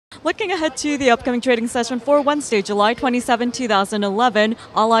Looking ahead to the upcoming trading session for Wednesday, July 27, 2011,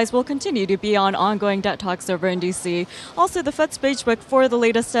 all eyes will continue to be on ongoing debt talks over in D.C. Also, the Fed's page book for the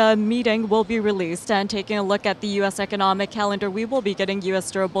latest meeting will be released. And taking a look at the U.S. economic calendar, we will be getting U.S.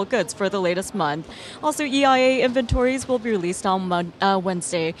 durable goods for the latest month. Also, EIA inventories will be released on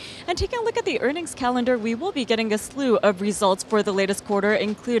Wednesday. And taking a look at the earnings calendar, we will be getting a slew of results for the latest quarter,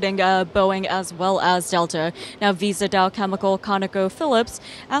 including Boeing as well as Delta. Now, Visa, Dow Chemical, ConocoPhillips,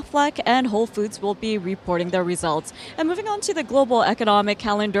 Aflac, and Whole Foods will be reporting their results. And moving on to the global economic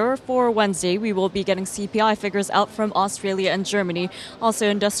calendar for Wednesday, we will be getting CPI figures out from Australia and Germany. Also,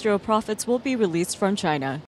 industrial profits will be released from China.